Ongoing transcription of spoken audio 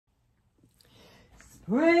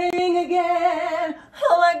spring again.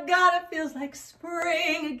 Oh my God, it feels like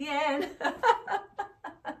spring again.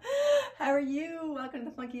 How are you? Welcome to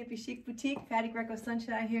the Funky Hippy Chic Boutique. Patty Greco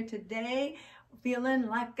Sunshine here today. Feeling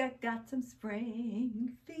like I got some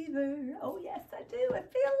spring fever. Oh yes, I do. I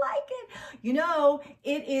feel like it. You know,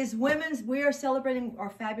 it is women's. We are celebrating our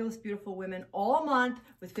fabulous, beautiful women all month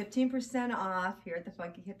with 15% off here at the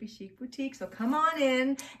Funky Hippy Chic Boutique. So come on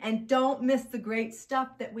in and don't miss the great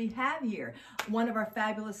stuff that we have here. One of our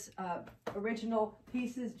fabulous original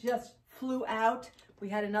pieces just flew out. We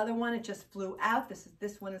had another one, it just flew out.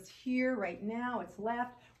 This one is here right now, it's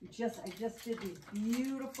left. I just did these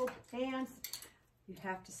beautiful pants. You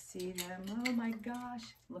have to see them. Oh my gosh,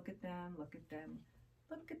 look at them, look at them,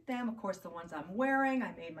 look at them. Of course, the ones I'm wearing,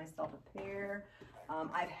 I made myself a pair.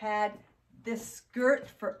 I've had this skirt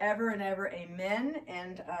forever and ever, amen.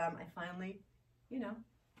 And I finally, you know,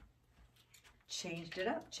 changed it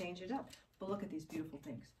up. But look at these beautiful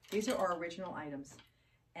things. These are our original items.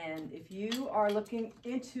 And if you are looking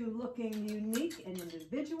into looking unique and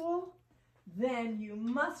individual, then you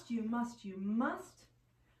must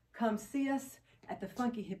come see us at the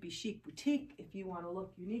Funky Hippy Chic Boutique. If you want to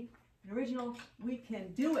look unique and original, we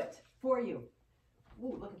can do it for you.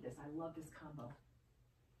 Ooh, look at this. I love this combo.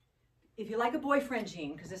 If you like a boyfriend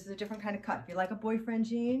jean, because this is a different kind of cut, if you like a boyfriend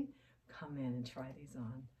jean, come in and try these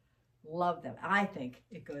on. Love them. I think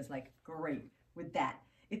it goes like great with that.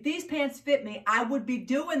 If these pants fit me, I would be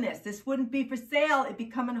doing this. This wouldn't be for sale. It'd be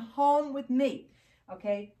coming home with me.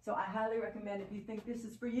 Okay, so I highly recommend if you think this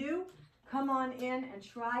is for you, come on in and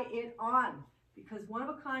try it on, because one of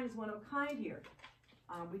a kind is one of a kind here.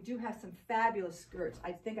 We do have some fabulous skirts.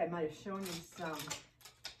 I think I might have shown you some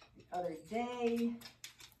the other day,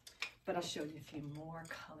 but I'll show you a few more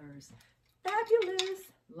colors.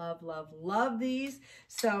 Fabulous. Love, love, love these.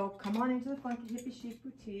 So come on into the Funky Hippy Chic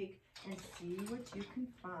Boutique and see what you can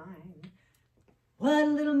find. What a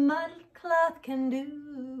little mud cloth can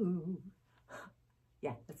do.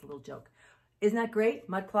 Yeah, that's a little joke. Isn't that great?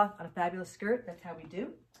 Mud cloth on a fabulous skirt. That's how we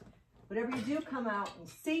do. Whatever you do, come out and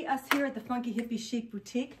see us here at the Funky Hippy Chic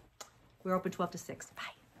Boutique. We're open 12 to 6.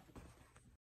 Bye.